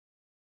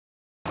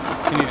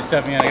You need to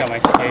set me on. I got my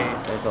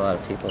skate. There's a lot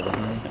of people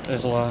behind.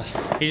 There's a lot.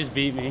 He just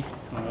beat me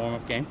in a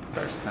warm-up game.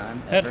 First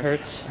time That ever.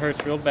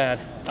 hurts real bad.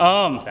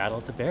 Battle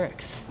at the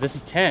Berrics. This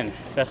is 10,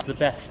 best of the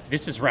best.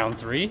 This is round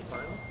 3,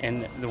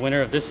 and the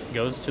winner of this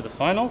goes to the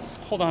finals.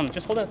 Hold on,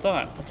 just hold that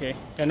thought. Okay,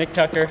 got Nick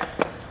Tucker,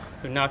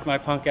 who knocked my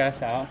punk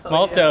ass out.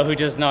 Malto, who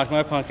just knocked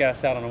my punk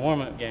ass out on a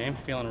warm-up game.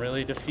 Feeling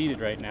really defeated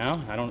right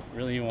now. I don't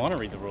really even want to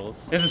read the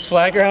rules. This is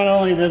flat ground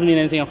only. It doesn't mean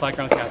anything on flat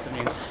ground counts. It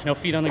means no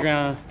feet on the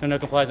ground, no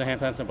knuckle plies, no hand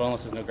plants, no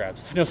bonuses, no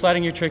grabs. No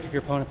sliding your trick if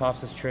your opponent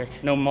pops this trick.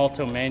 No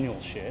Malto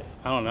manual shit.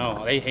 I don't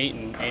know. They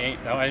hating.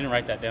 No, I didn't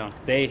write that down.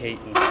 They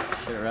hating.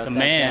 The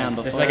man.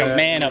 There's like a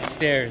man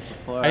upstairs.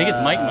 I think it's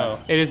Mike Mo.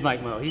 It is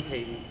Mike Mo. He's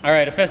hating. All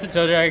right, a festive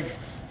toe drag.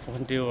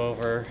 1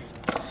 do-over.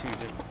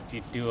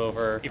 2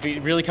 do-over. If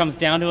it really comes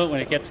down to it, when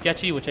it gets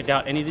sketchy, which I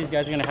doubt any of these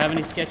guys are going to have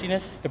any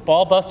sketchiness, the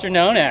ball buster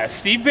known as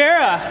Steve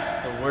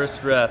Berra. The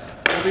worst ref.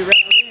 We'll be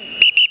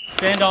refereeing.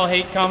 Send all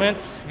hate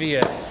comments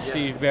via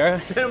Steve Berra.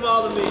 Send them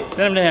all to me. Send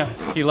them to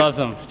him. He loves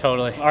them,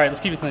 totally. All right,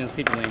 let's keep it clean. Let's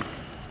keep it lean.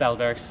 It's Battle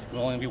Berrics.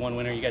 There'll only be one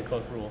winner. You guys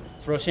both rule.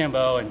 Throw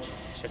Rochambeau and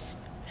just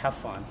have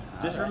fun.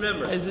 Just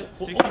remember,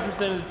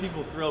 60% of the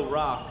people throw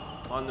rock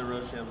on the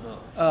Rochambeau.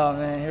 Oh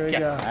man, here we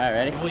go. All right,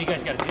 ready? Well, you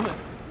guys got to do it.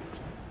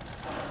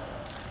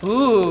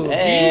 Ooh.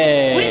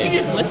 Hey. What, did you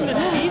just listen to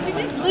Steve?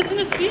 Did you listen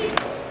to Steve?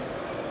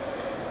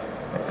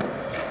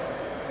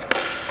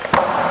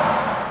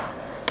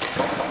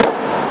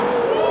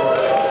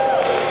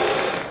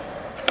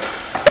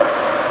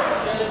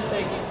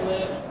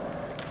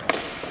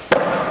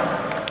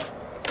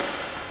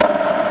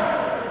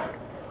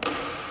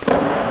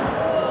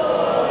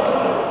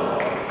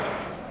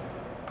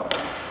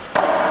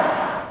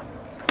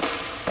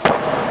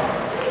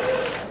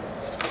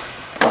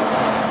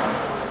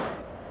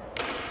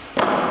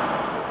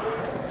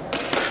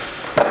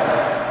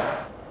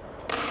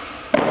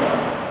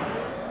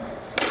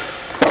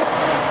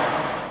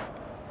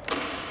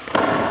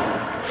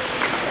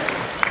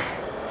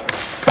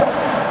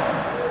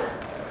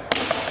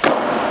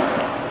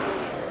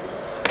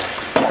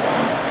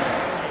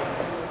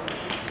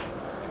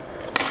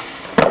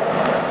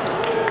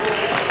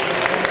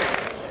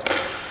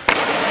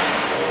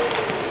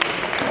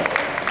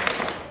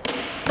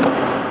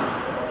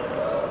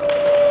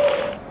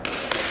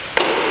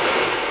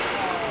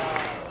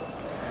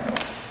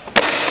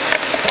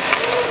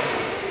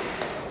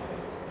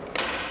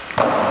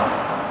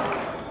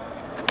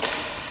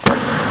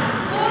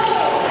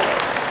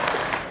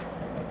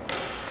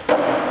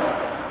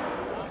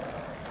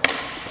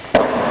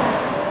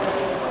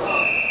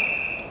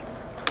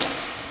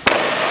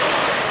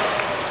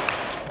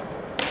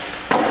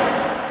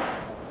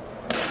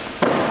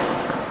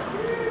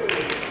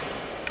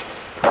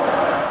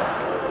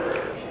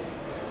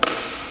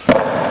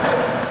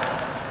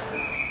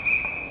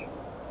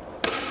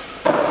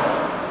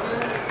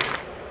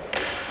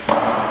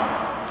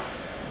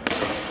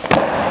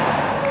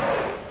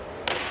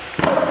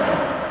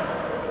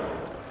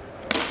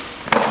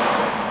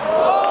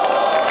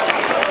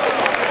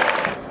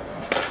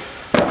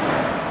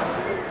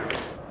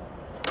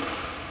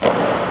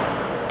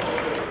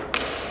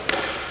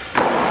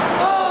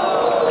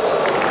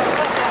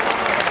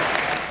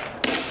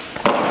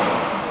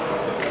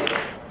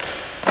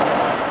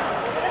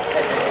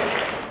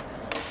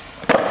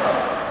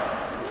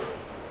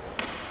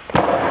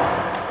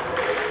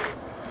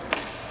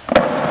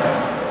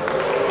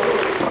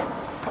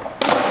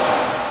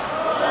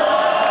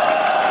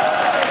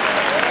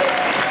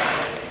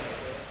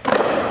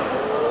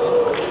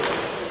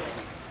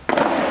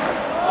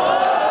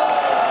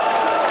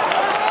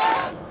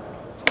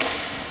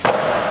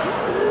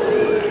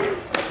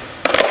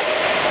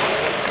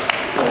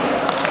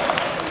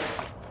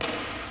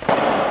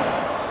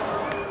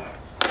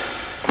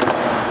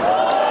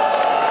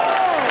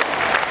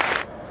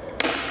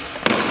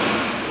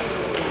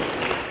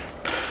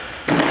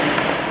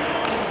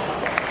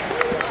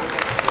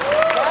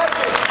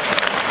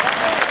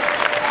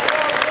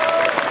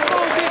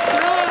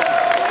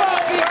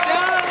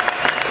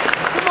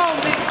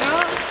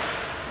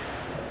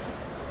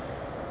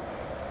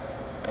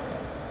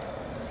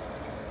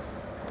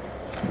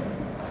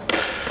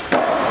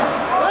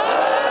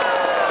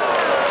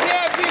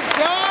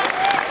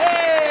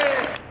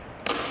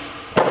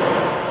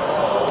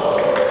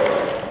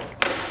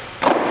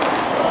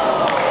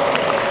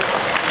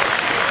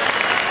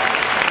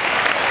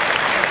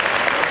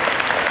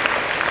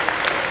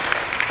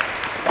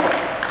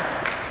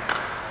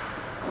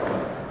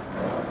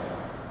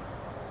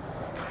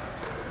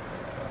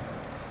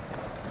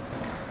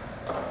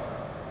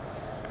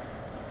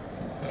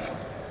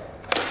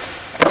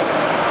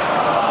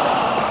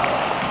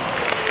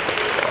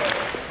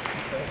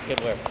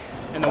 Good work.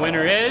 And the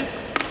winner is?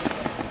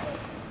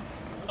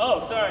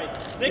 Oh, sorry.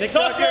 Nick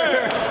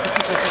Tucker!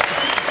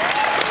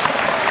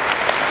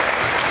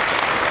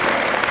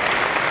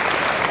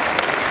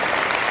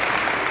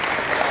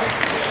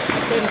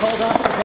 Hold on.